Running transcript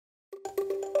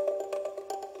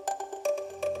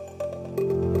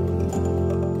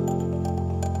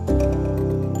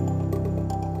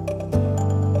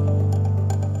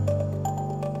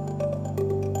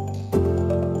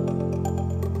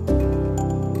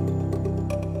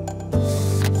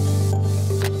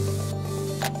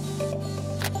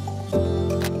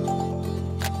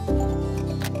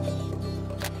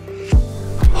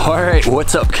Alright,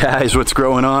 what's up guys? What's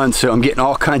going on? So I'm getting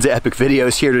all kinds of epic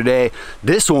videos here today.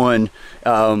 This one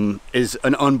is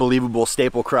an unbelievable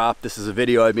staple crop. This is a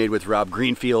video I made with Rob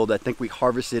Greenfield. I think we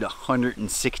harvested a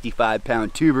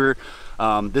 165-pound tuber.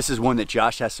 This is one that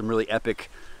Josh has some really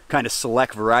epic kind of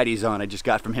select varieties on. I just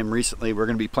got from him recently. We're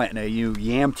going to be planting a new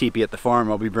yam teepee at the farm.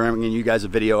 I'll be bringing you guys a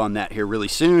video on that here really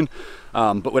soon.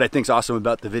 But what I think is awesome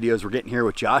about the videos we're getting here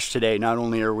with Josh today, not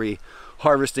only are we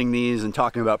harvesting these and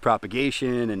talking about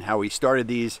propagation and how we started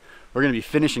these, we're going to be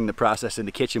finishing the process in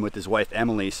the kitchen with his wife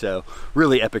Emily. So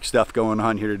really epic stuff going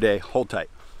on here today. Hold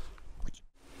tight.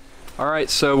 All right,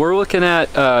 so we're looking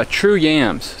at true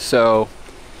yams. So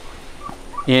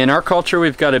in our culture,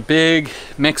 we've got a big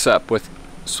mix-up with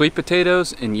sweet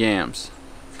potatoes and yams.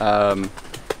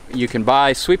 You can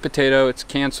buy sweet potato, it's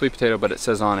canned sweet potato, but it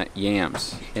says on it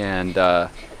yams. And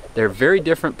they're very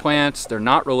different plants. They're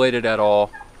not related at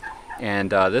all.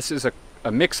 And this is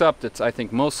a mix-up that's, I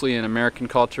think, mostly in American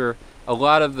culture. A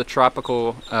lot of the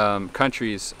tropical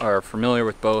countries are familiar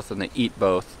with both and they eat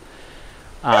both.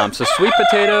 So sweet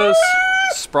potatoes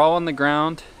sprawl on the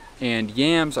ground and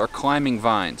yams are climbing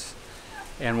vines.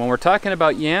 And when we're talking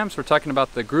about yams, we're talking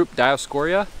about the group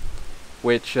Dioscorea,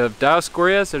 which of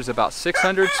Dioscoreas, there's about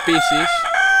 600 species.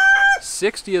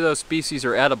 60 of those species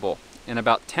are edible, and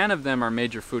about 10 of them are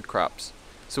major food crops.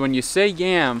 So when you say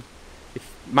yam, it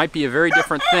might be a very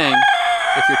different thing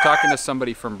if you're talking to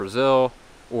somebody from Brazil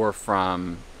or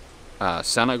from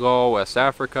Senegal, West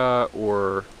Africa,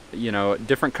 or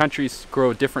different countries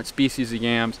grow different species of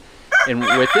yams, and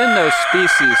within those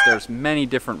species there's many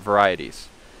different varieties.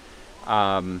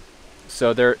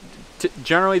 So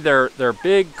generally they're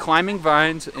big climbing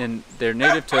vines, and they're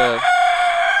native to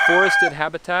forested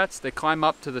habitats. They climb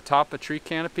up to the top of tree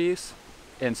canopies,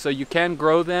 and so you can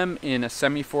grow them in a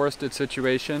semi-forested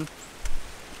situation.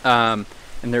 And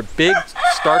they're big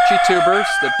starchy tubers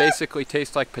that basically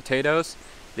taste like potatoes.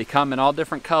 They come in all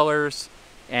different colors,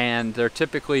 and they're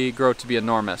typically grow to be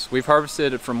enormous. We've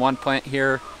harvested from one plant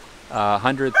here,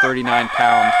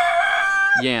 139-pound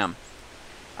yam.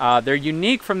 They're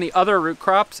unique from the other root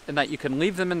crops in that you can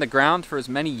leave them in the ground for as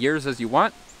many years as you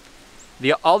want.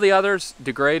 All the others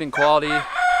degrade in quality.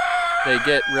 They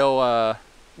get real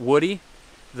woody.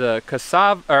 The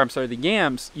the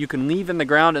yams, you can leave in the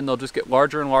ground and they'll just get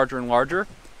larger and larger and larger.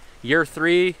 Year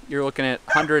 3, you're looking at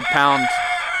 100-pound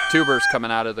tubers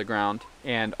coming out of the ground,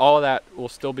 and all of that will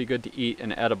still be good to eat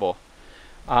and edible.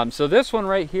 So this one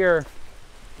right here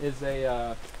is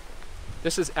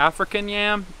this is African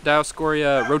yam,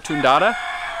 Dioscorea rotundata.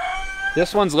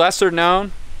 This one's lesser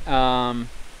known.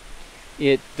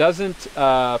 It doesn't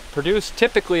produce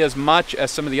typically as much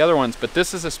as some of the other ones, but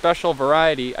this is a special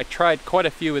variety. I tried quite a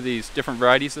few of these different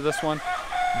varieties of this one.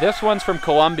 This one's from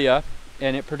Colombia,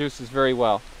 and it produces very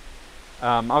well.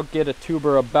 I'll get a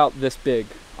tuber about this big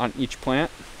on each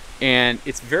plant, and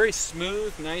it's very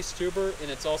smooth, nice tuber, and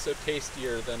it's also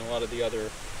tastier than a lot of the other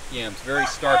yams. Very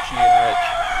starchy and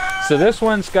rich. So this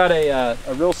one's got a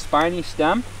real spiny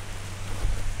stem.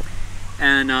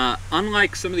 And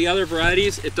unlike some of the other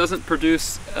varieties, it doesn't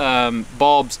produce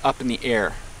bulbs up in the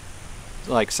air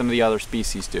like some of the other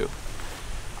species do.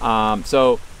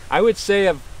 So I would say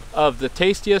of the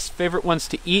tastiest favorite ones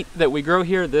to eat that we grow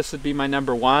here, this would be my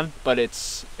 #1, but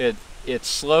it's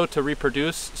slow to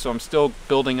reproduce, so I'm still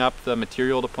building up the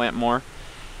material to plant more.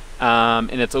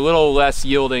 And it's a little less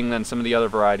yielding than some of the other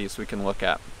varieties we can look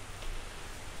at.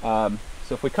 So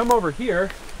if we come over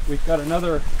here, we've got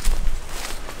another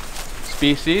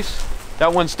species.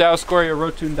 That one's Dioscorea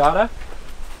rotundata,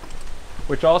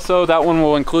 which also, that one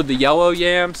will include the yellow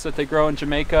yams that they grow in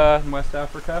Jamaica and West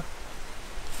Africa.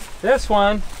 This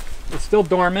one is still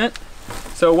dormant.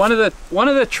 So one of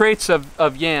the traits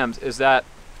of yams is that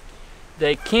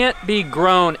they can't be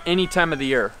grown any time of the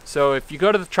year. So if you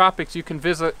go to the tropics, you can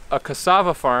visit a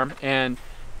cassava farm, and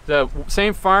the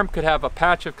same farm could have a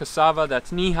patch of cassava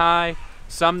that's knee-high,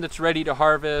 some that's ready to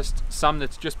harvest, some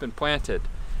that's just been planted.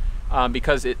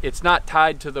 Because it's not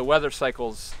tied to the weather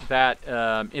cycles that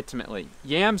intimately.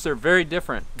 Yams are very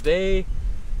different. They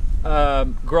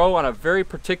grow on a very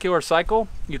particular cycle.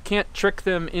 You can't trick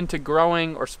them into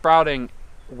growing or sprouting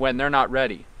when they're not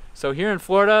ready. So here in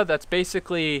Florida, that's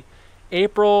basically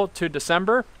April to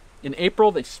December. In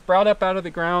April, they sprout up out of the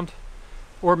ground,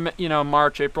 or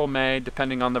March, April, May,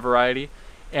 depending on the variety.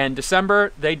 And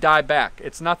December, they die back.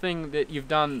 It's nothing that you've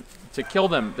done to kill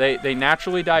them. They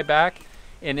naturally die back.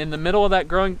 And in the middle of that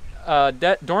growing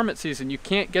dormant season, you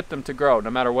can't get them to grow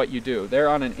no matter what you do. They're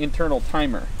on an internal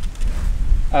timer.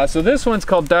 So this one's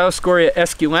called Dioscorea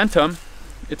esculentum.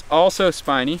 It's also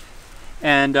spiny.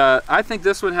 And I think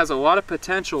this one has a lot of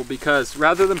potential because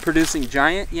rather than producing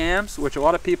giant yams, which a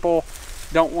lot of people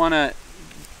don't want to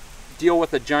deal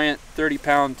with a giant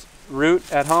 30-pound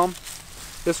root at home,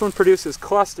 this one produces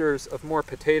clusters of more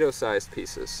potato-sized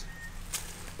pieces.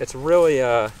 It's really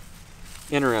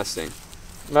interesting.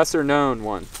 Lesser known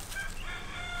one.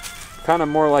 Kind of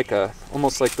more like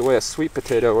almost like the way a sweet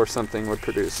potato or something would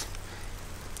produce.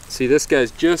 See, this guy's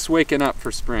just waking up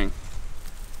for spring.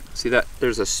 See that?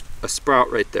 There's a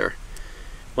sprout right there.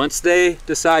 Once they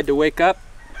decide to wake up,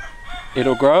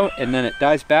 it'll grow and then it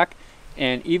dies back.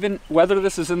 And even whether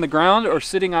this is in the ground or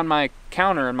sitting on my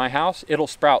counter in my house, it'll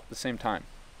sprout at the same time,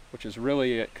 which is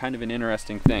really kind of an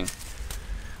interesting thing.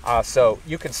 So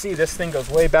you can see this thing goes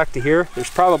way back to here. There's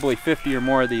probably 50 or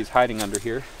more of these hiding under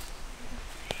here.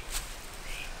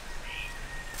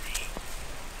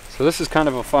 So this is kind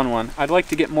of a fun one. I'd like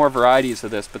to get more varieties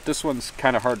of this, but this one's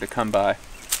kind of hard to come by.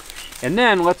 And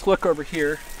then let's look over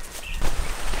here.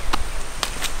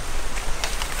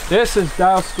 This is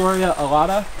Dioscorea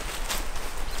alata.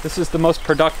 This is the most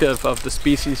productive of the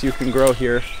species you can grow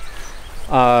here.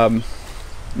 Now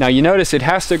you notice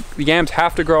the yams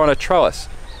have to grow on a trellis.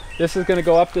 This is going to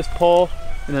go up this pole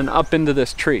and then up into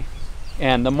this tree.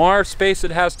 And the more space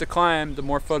it has to climb, the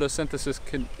more photosynthesis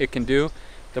it can do,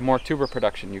 the more tuber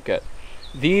production you get.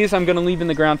 These I'm going to leave in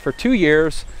the ground for 2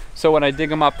 years, so when I dig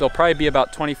them up they'll probably be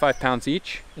about 25 pounds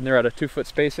each, and they're at a 2-foot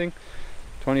spacing.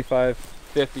 25,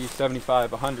 50,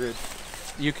 75, 100.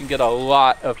 You can get a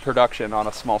lot of production on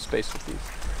a small space with these.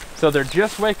 So they're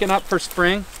just waking up for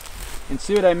spring, and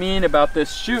see what I mean about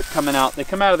this shoot coming out. They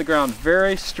come out of the ground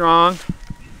very strong,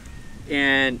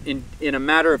 and in a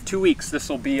matter of 2 weeks this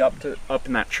will be up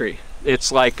in that tree.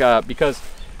 It's like because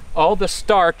all the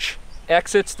starch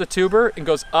exits the tuber and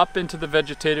goes up into the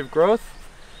vegetative growth.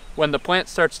 When the plant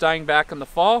starts dying back in the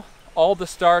fall, all the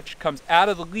starch comes out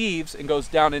of the leaves and goes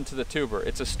down into the tuber.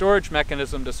 It's a storage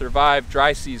mechanism to survive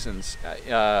dry seasons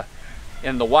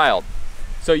in the wild.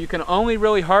 So you can only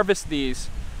really harvest these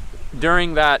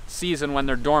during that season when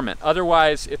they're dormant.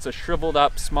 Otherwise, it's a shriveled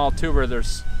up small tuber.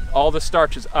 All the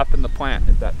starch is up in the plant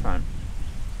at that time.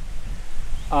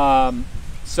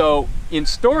 So in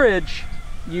storage,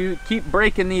 you keep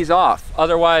breaking these off.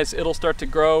 Otherwise, it'll start to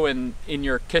grow in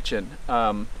your kitchen.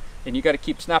 And you got to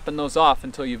keep snapping those off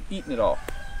until you've eaten it all.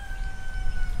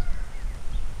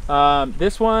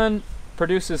 This one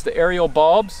produces the aerial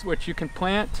bulbs, which you can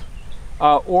plant.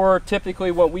 Or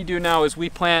typically what we do now is we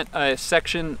plant a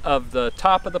section of the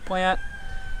top of the plant,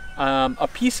 a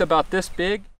piece about this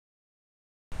big.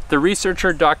 The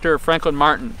researcher, Dr. Franklin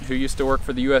Martin, who used to work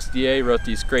for the USDA, wrote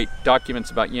these great documents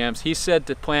about yams. He said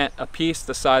to plant a piece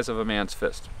the size of a man's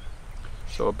fist.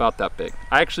 So about that big.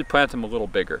 I actually plant them a little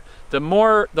bigger. The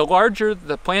larger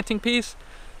the planting piece,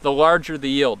 the larger the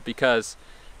yield, because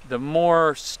the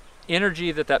more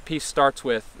energy that piece starts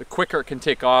with, the quicker it can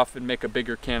take off and make a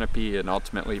bigger canopy and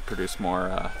ultimately produce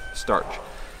more starch.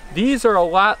 These are a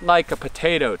lot like a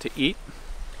potato to eat,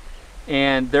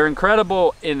 and they're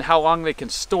incredible in how long they can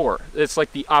store. It's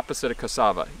like the opposite of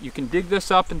cassava. You can dig this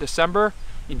up in December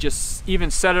and just even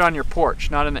set it on your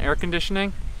porch, not in the air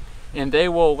conditioning, and they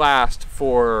will last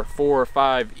for 4 or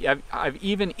 5. I've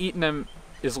even eaten them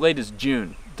as late as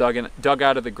June, dug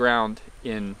out of the ground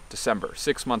in December,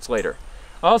 6 months later.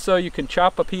 Also, you can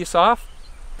chop a piece off,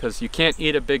 because you can't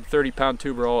eat a big 30-pound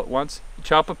tuber all at once. You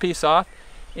chop a piece off,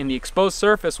 and the exposed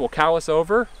surface will callus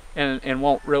over and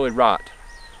won't really rot.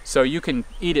 So you can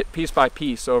eat it piece by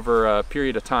piece over a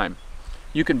period of time.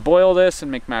 You can boil this and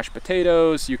make mashed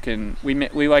potatoes.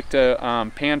 We like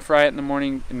to pan fry it in the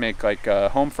morning and make like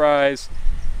home fries.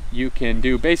 You can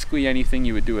do basically anything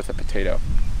you would do with a potato.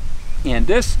 And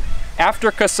this, after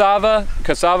cassava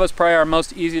is probably our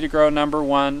most easy to grow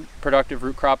 #1 productive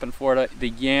root crop in Florida. The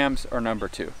yams are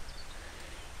 #2.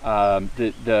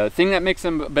 The thing that makes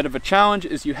them a bit of a challenge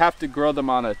is you have to grow them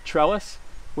on a trellis,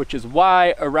 which is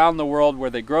why around the world where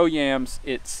they grow yams,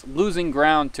 it's losing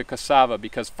ground to cassava,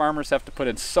 because farmers have to put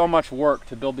in so much work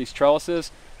to build these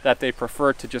trellises that they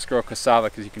prefer to just grow cassava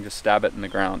because you can just stab it in the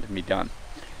ground and be done.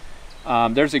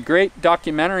 There's a great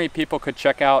documentary people could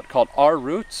check out called Our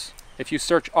Roots. If you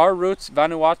search Our Roots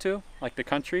Vanuatu, like the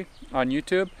country, on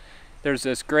YouTube, there's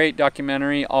this great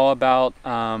documentary all about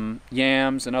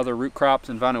yams and other root crops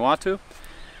in Vanuatu.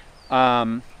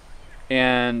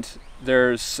 And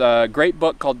there's a great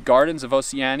book called Gardens of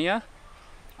Oceania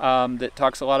that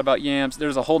talks a lot about yams.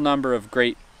 There's a whole number of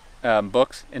great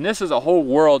books, and this is a whole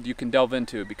world you can delve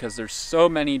into because there's so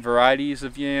many varieties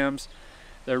of yams.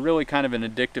 They're really kind of an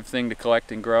addictive thing to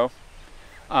collect and grow.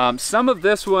 Some of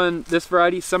this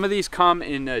variety, some of these come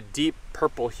in a deep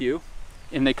purple hue,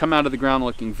 and they come out of the ground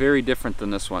looking very different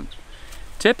than this one.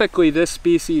 Typically this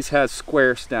species has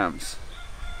square stems,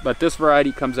 but this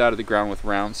variety comes out of the ground with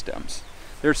round stems.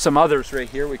 There's some others right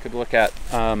here. We could look at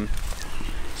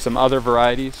some other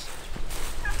varieties.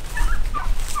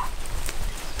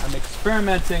 I'm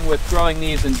experimenting with growing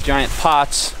these in giant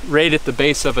pots right at the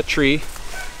base of a tree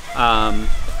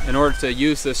in order to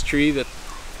use this tree.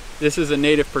 This is a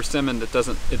native persimmon that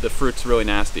the fruit's really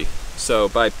nasty. So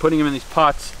by putting them in these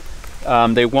pots,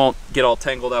 they won't get all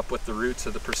tangled up with the roots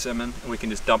of the persimmon, and we can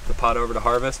just dump the pot over to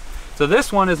harvest. So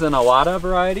this one is an Alata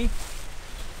variety.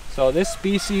 So this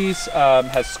species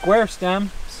has square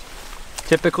stems,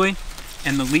 typically,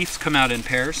 and the leaves come out in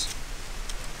pairs.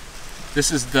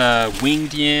 This is the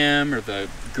winged yam, or the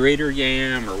greater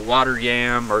yam, or water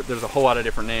yam, or there's a whole lot of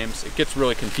different names. It gets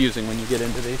really confusing when you get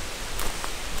into these.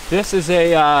 This is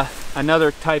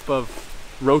another type of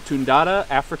rotundata,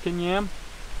 African yam.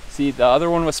 See, the other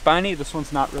one was spiny, this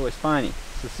one's not really spiny.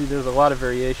 So see, there's a lot of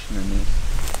variation in these.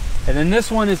 And then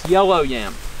this one is yellow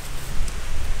yam.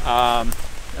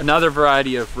 Another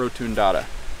variety of rotundata.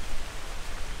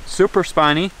 Super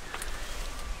spiny.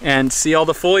 And see, all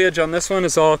the foliage on this one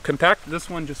is all compact. This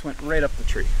one just went right up the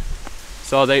tree.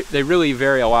 So they really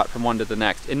vary a lot from one to the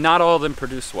next. And not all of them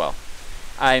produce well.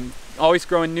 I'm always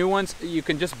growing new ones. You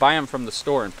can just buy them from the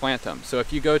store and plant them. So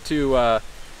if you go to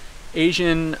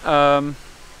Asian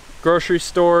grocery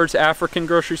stores, African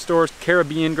grocery stores,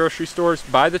 Caribbean grocery stores,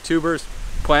 buy the tubers,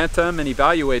 plant them, and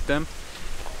evaluate them.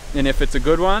 And if it's a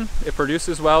good one, it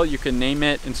produces well, you can name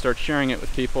it and start sharing it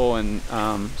with people and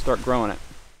start growing it.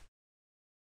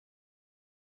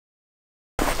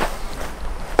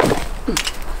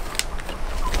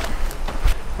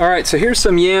 Alright, so here's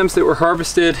some yams that were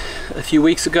harvested a few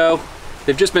weeks ago.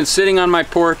 They've just been sitting on my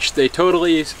porch. They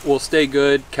totally will stay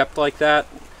good, kept like that,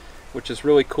 which is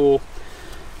really cool.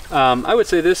 I would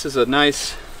say this is a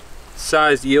nice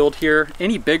size yield here.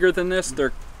 Any bigger than this,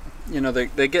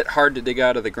 they get hard to dig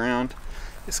out of the ground.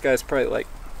 This guy's probably like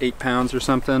 8 pounds or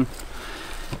something.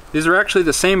 These are actually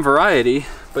the same variety,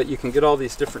 but you can get all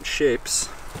these different shapes.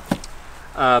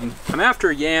 I'm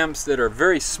after yams that are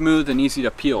very smooth and easy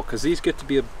to peel, because these get to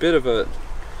be a bit of an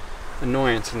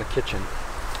annoyance in the kitchen.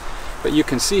 But you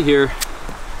can see here,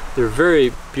 they're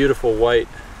very beautiful white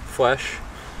flesh,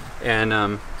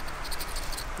 and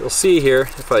you'll see here,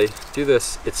 if I do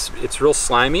this, it's real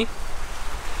slimy,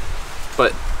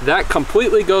 but that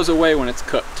completely goes away when it's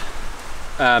cooked.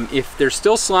 If there's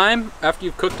still slime after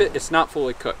you've cooked it, it's not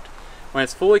fully cooked. When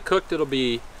it's fully cooked, it'll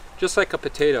be just like a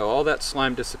potato. All that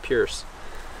slime disappears.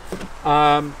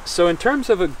 So in terms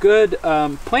of a good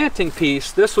planting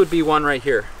piece, this would be one right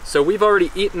here. So we've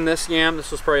already eaten this yam.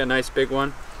 This was probably a nice big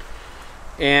one.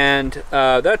 And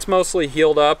that's mostly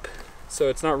healed up, so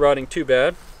it's not rotting too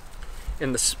bad.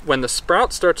 And when the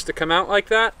sprout starts to come out like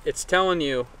that, it's telling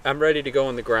you, I'm ready to go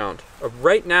in the ground.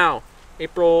 Right now,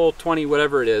 April 20,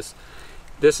 whatever it is,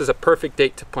 this is a perfect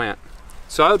date to plant.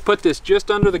 So I would put this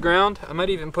just under the ground. I might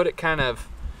even put it kind of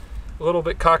a little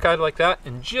bit cockeyed like that,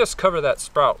 and just cover that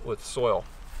sprout with soil.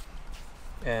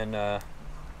 And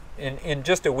in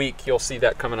just a week, you'll see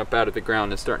that coming up out of the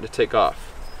ground and starting to take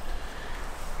off.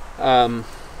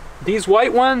 These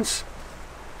white ones,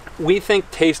 we think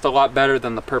taste a lot better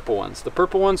than the purple ones. The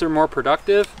purple ones are more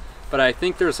productive, but I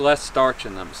think there's less starch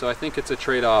in them, so I think it's a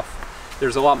trade-off.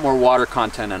 There's a lot more water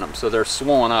content in them, so they're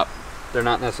swollen up. They're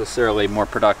not necessarily more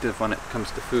productive when it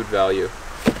comes to food value.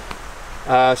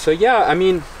 So yeah, I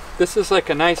mean, this is like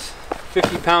a nice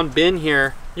 50-pound bin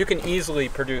here. You can easily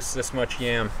produce this much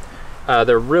yam.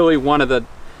 They're really one of the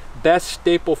best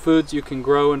staple foods you can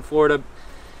grow in Florida.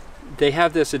 They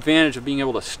have this advantage of being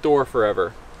able to store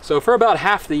forever. So for about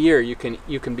half the year, you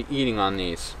can be eating on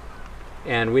these,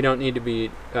 and we don't need to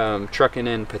be trucking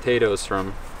in potatoes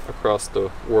from across the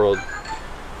world.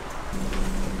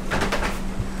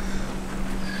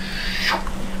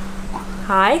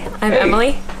 Hi, I'm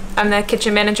Emily. I'm the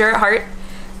kitchen manager at Heart,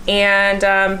 and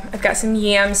I've got some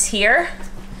yams here.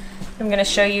 I'm going to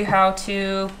show you how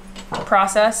to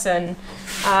process and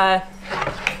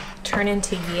turn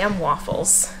into yam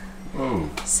waffles.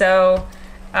 So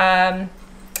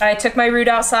I took my root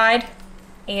outside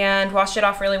and washed it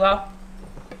off really well.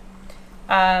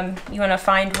 You want to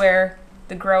find where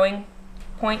the growing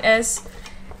point is,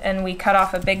 and we cut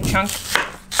off a big chunk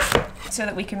so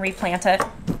that we can replant it.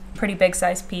 Pretty big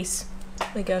size piece,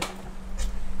 like a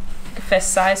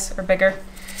fist size or bigger.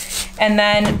 And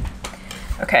then,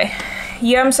 okay,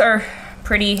 yams are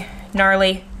pretty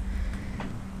gnarly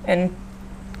and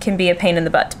can be a pain in the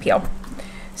butt to peel.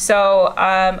 So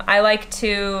I like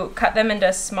to cut them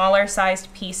into smaller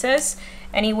sized pieces.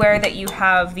 Anywhere that you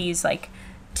have these like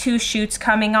 2 shoots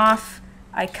coming off,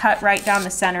 I cut right down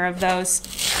the center of those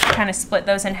kind of split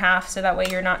those in half so that way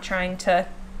you're not trying to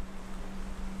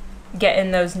get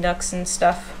in those nooks and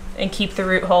stuff and keep the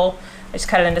root whole. I just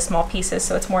cut it into small pieces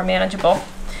so it's more manageable.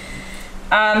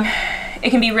 It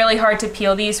can be really hard to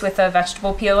peel these with a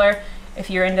vegetable peeler. If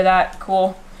you're into that,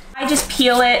 cool. I just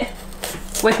peel it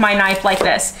with my knife like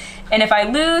this. And if I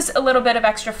lose a little bit of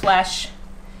extra flesh,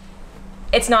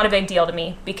 it's not a big deal to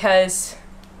me because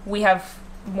we have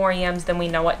more yams than we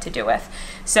know what to do with.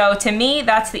 So to me,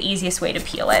 that's the easiest way to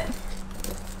peel it,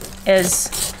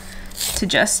 is to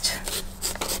just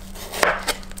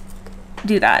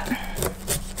do that.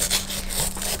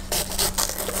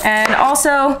 And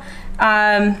also,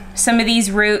 some of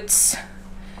these roots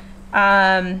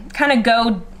kind of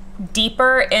go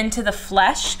deeper into the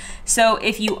flesh. So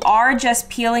if you are just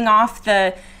peeling off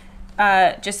the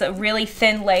just a really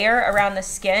thin layer around the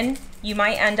skin, you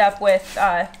might end up with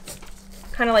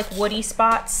kind of like woody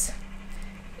spots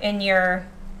in your,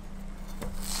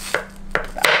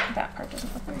 that part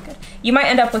doesn't look very good. You might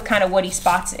end up with kind of woody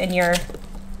spots in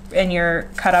your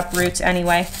cut up roots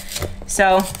anyway.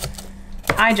 So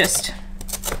I just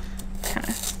kind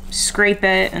of scrape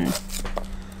it and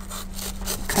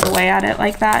cut away at it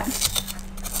like that.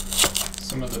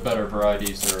 Some of the better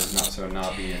varieties are not so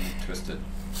knobby and twisted.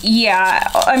 Yeah,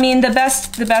 I mean the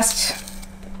best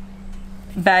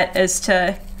bet is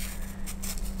to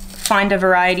find a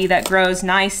variety that grows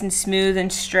nice and smooth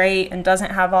and straight and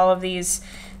doesn't have all of these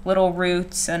little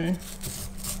roots, and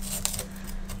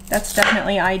that's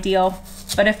definitely ideal.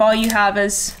 But if all you have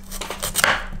is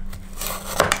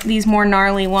these more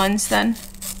gnarly ones, then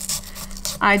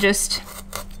I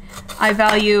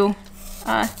value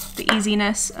the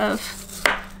easiness of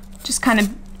just kind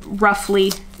of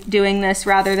roughly doing this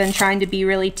rather than trying to be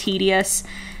really tedious.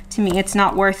 To me, it's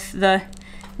not worth the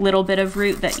little bit of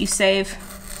root that you save.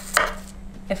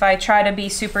 If I try to be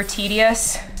super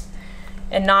tedious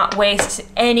and not waste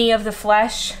any of the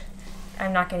flesh,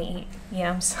 I'm not gonna eat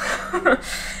yams.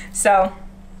 So,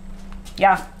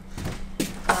 yeah,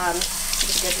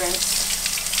 just a good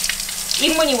rinse.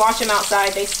 Even when you wash them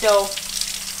outside, they still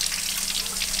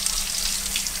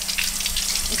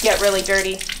get really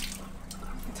dirty.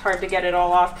 It's hard to get it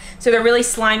all off. So they're really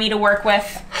slimy to work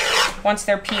with once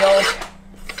they're peeled.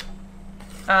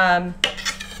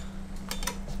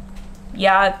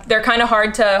 Yeah, they're kind of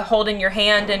hard to hold in your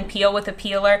hand and peel with a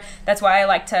peeler. That's why I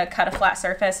like to cut a flat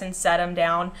surface and set them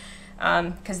down,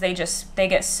 because they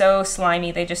get so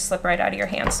slimy, they just slip right out of your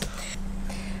hands.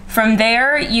 From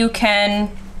there, you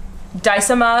can dice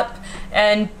them up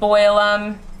and boil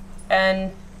them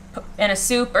and in a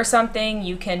soup or something.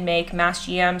 You can make mashed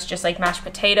yams just like mashed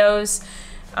potatoes.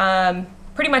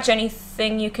 Pretty much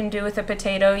anything you can do with a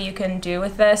potato, you can do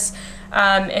with this.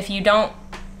 If you don't,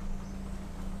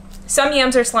 some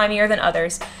yams are slimier than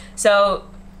others. So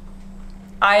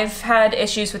I've had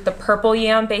issues with the purple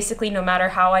yam, basically no matter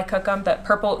how I cook them, but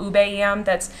purple ube yam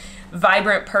that's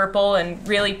vibrant purple and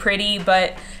really pretty,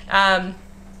 but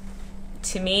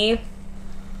to me,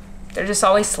 they're just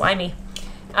always slimy.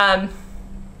 And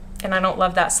I don't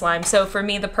love that slime. So for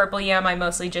me, the purple yam I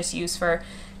mostly just use for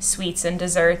sweets and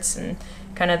desserts and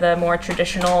kind of the more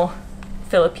traditional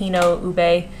Filipino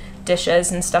ube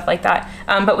dishes and stuff like that.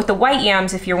 But with the white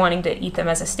yams, if you're wanting to eat them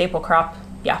as a staple crop,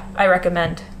 yeah, I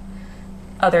recommend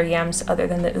other yams other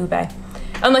than the ube.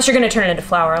 Unless you're gonna turn it into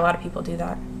flour, a lot of people do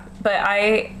that. But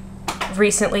I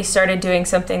recently started doing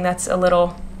something that's a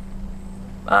little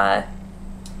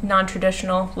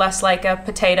non-traditional, less like a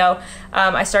potato.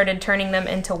 I started turning them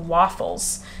into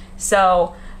waffles.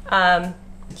 So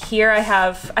here I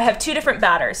have two different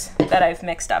batters that I've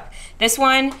mixed up. This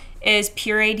one is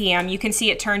pureed yam. You can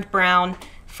see it turned brown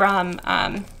from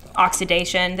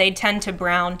oxidation. They tend to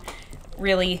brown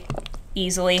really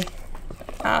easily.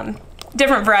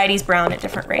 Different varieties brown at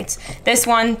different rates. This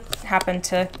happened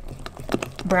to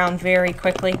brown very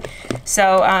quickly.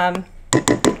 So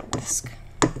whisk.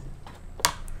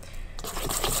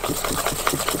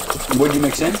 What did you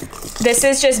mix in? This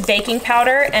is just baking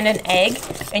powder and an egg,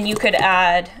 and you could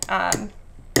add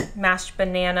mashed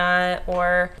banana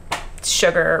or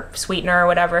sugar sweetener or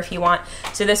whatever if you want.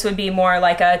 So this would be more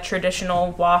like a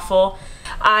traditional waffle.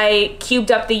 I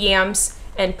cubed up the yams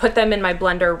and put them in my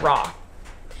blender raw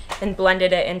and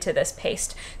blended it into this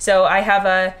paste. So I have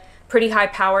a pretty high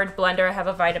powered blender. I have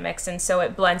a Vitamix, and so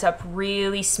it blends up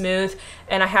really smooth,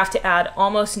 and I have to add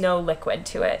almost no liquid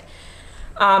to it.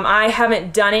 I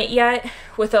haven't done it yet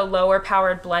with a lower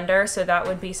powered blender, so that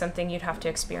would be something you'd have to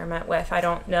experiment with. I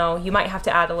don't know, you might have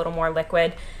to add a little more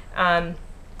liquid,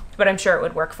 but I'm sure it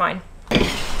would work fine. It's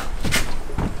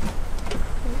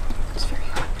very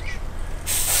hot.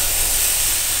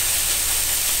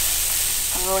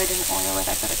 Oh, I didn't oil it.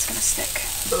 I bet it's gonna stick.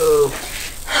 Oh.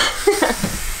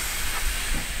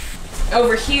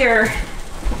 Over here,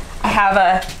 I have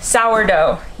a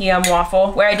sourdough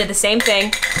Yam-Waffle where I did the same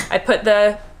thing. I put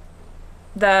the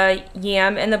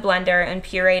yam in the blender and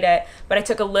pureed it, but I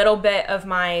took a little bit of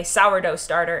my sourdough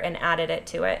starter and added it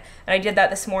to it. And I did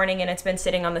that this morning, and it's been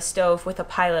sitting on the stove with a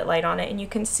pilot light on it, and you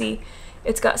can see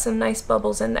it's got some nice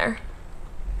bubbles in there.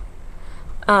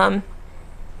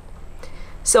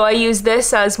 So I use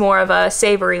this as more of a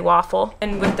savory waffle,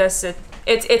 and with this,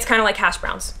 it's kind of like hash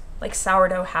browns, like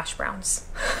sourdough hash browns.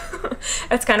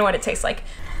 That's kind of what it tastes like.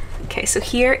 Okay, so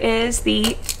here is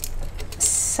the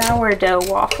sourdough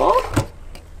waffle.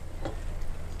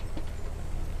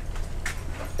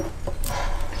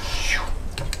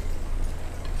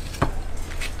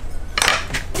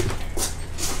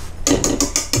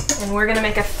 And we're gonna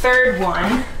make a third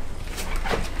one.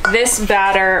 This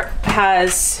batter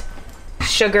has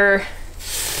sugar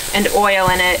and oil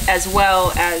in it, as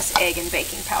well as egg and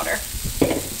baking powder.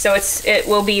 So it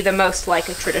will be the most like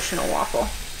a traditional waffle.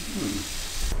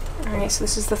 All right, so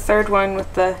this is the third one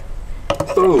with the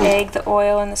egg, the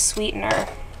oil, and the sweetener.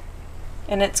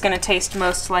 And it's gonna taste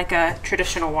most like a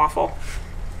traditional waffle.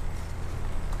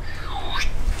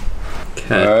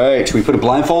 Okay. All right, should we put a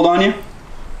blindfold on you?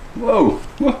 Whoa.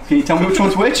 Whoa. Can you tell me which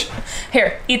one's which?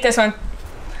 Here, eat this one.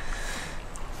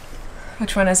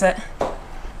 Which one is it?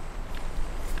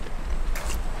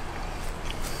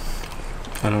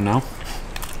 I don't know.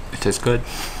 It tastes good.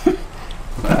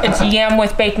 It's yam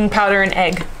with baking powder and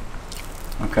egg.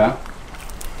 Okay.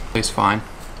 Tastes fine.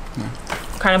 Yeah.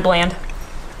 Kind of bland.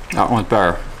 That one's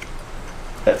better.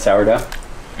 That sourdough?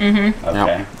 Mm-hmm.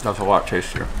 Okay. Yeah, that's a lot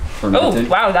tastier. Oh,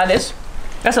 wow,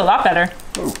 that's a lot better.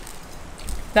 Ooh.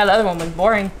 That other one was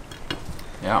boring.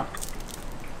 Yeah.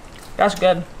 That's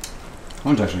good. That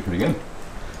one's actually pretty good.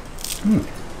 Mm.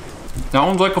 That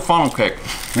one's like a funnel cake.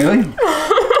 Really?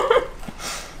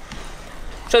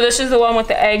 So this is the one with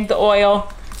the egg, the oil,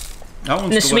 That one's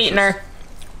and the delicious. sweetener,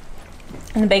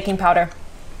 and the baking powder.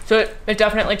 So it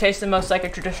definitely tastes the most like a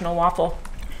traditional waffle.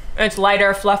 It's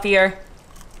lighter, fluffier,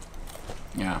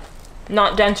 Yeah.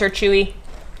 not dense or chewy.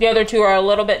 The other two are a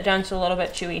little bit dense, a little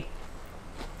bit chewy.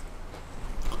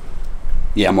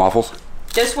 Yam-Waffles.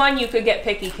 This one you could get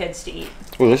picky kids to eat.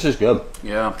 Oh, this is good.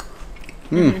 Yeah.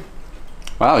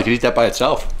 Wow, you could eat that by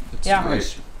itself. It's Yeah.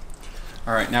 nice.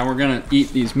 All right, now we're gonna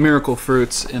eat these miracle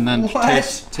fruits and then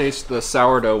What? taste the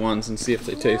sourdough ones and see if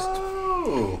they taste.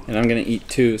 Oh. And I'm gonna eat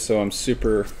two, so I'm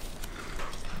super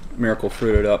miracle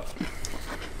fruited up.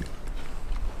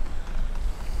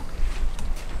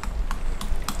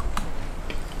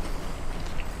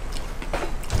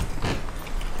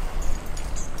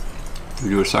 We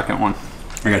do a second one.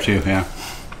 I got you, yeah.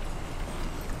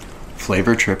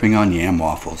 Flavor tripping on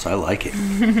Yam-Waffles. I like it.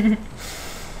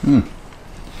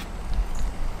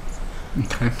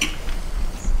 Okay.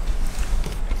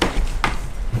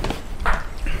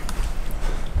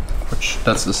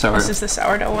 That's the sourdough. This is the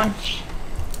sourdough one.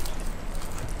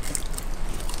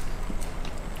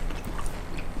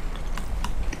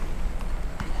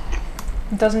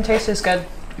 It doesn't taste as good.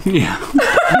 Yeah.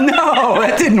 No,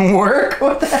 that didn't work.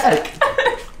 What the heck?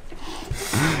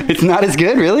 It's not as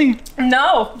good, really?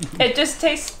 No, it just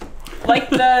tastes like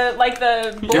the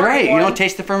You're right. You one. don't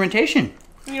taste the fermentation.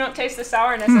 You don't taste the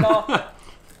sourness at all. All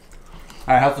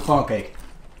right, how's the funnel cake?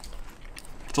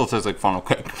 Still tastes like funnel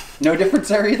cake. No difference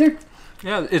there either?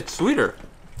 Yeah, it's sweeter.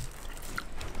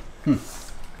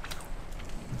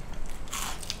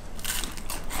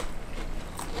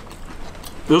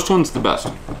 This one's the best.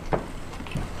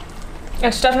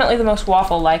 It's definitely the most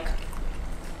waffle-like.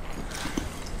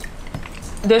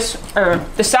 The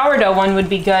sourdough one would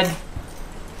be good.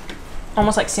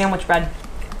 Almost like sandwich bread.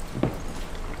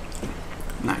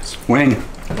 Nice. Winning.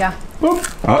 Yeah.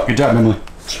 Oh, good job, Emily.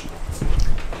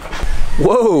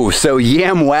 Whoa, so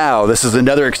Yam-WOW. This is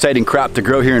another exciting crop to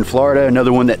grow here in Florida,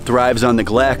 another one that thrives on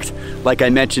neglect. Like I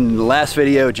mentioned in the last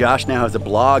video, Josh now has a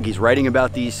blog. He's writing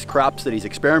about these crops that he's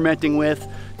experimenting with.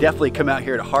 Definitely come out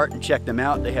here to Hart and check them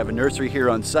out. They have a nursery here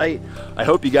on site. I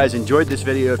hope you guys enjoyed this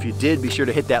video. If you did, be sure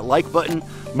to hit that like button.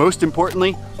 Most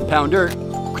importantly, pound dirt.